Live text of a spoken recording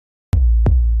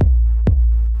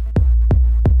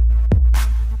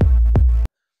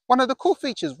One of the cool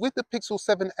features with the Pixel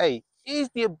 7a is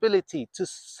the ability to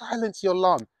silence your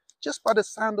alarm just by the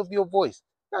sound of your voice.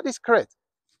 That is correct.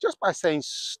 Just by saying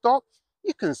stop,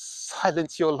 you can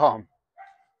silence your alarm.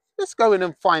 Let's go in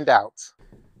and find out.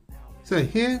 So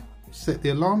here, set the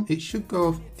alarm. It should go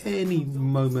off any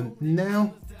moment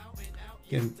now.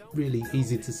 Again, really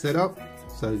easy to set up.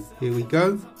 So here we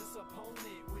go.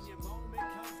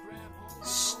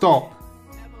 Stop.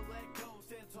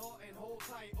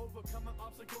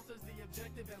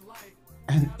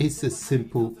 And it's as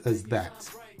simple as that.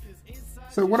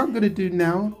 So what I'm going to do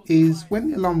now is when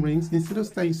the alarm rings, instead of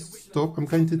saying stop, I'm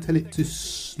going to tell it to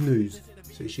snooze.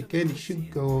 So it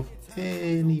should go off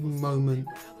any moment.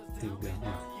 Here we go.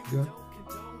 Here we go.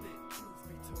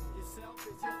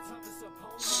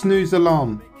 Snooze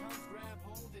alarm.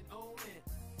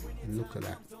 And look at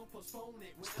that.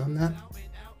 It's done that.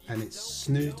 And it's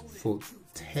snoozed for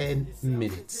 10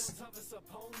 minutes.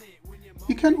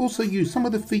 You can also use some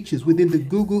of the features within the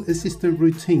Google Assistant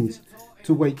routines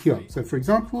to wake you up. So for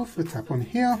example, if I tap on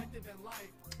here,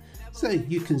 so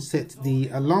you can set the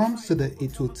alarm so that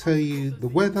it will tell you the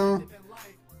weather,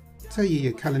 tell you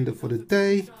your calendar for the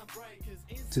day,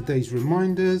 today's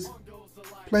reminders,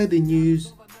 play the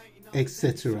news,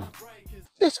 etc.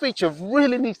 This feature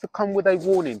really needs to come with a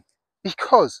warning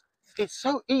because it's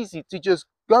so easy to just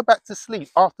go back to sleep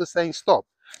after saying stop.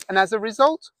 And as a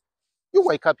result, you'll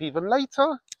wake up even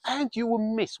later and you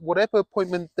will miss whatever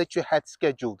appointment that you had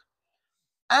scheduled.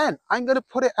 And I'm going to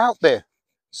put it out there.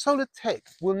 Solar Tech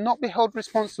will not be held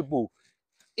responsible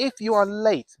if you are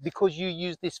late because you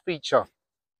use this feature.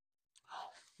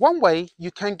 One way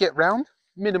you can get round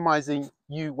minimizing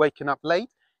you waking up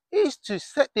late is to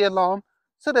set the alarm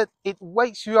so that it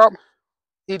wakes you up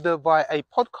either via a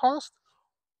podcast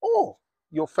or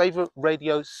your favorite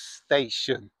radio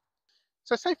station.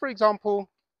 So say for example,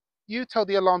 you tell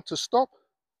the alarm to stop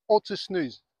or to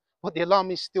snooze, but the alarm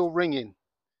is still ringing.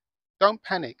 Don't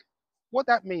panic. What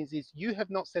that means is you have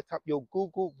not set up your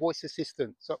Google Voice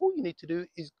Assistant. So all you need to do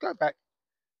is go back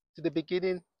to the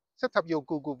beginning, set up your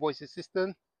Google Voice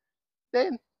Assistant,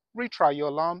 then retry your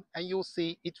alarm and you'll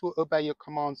see it will obey your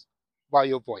commands via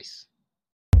your voice.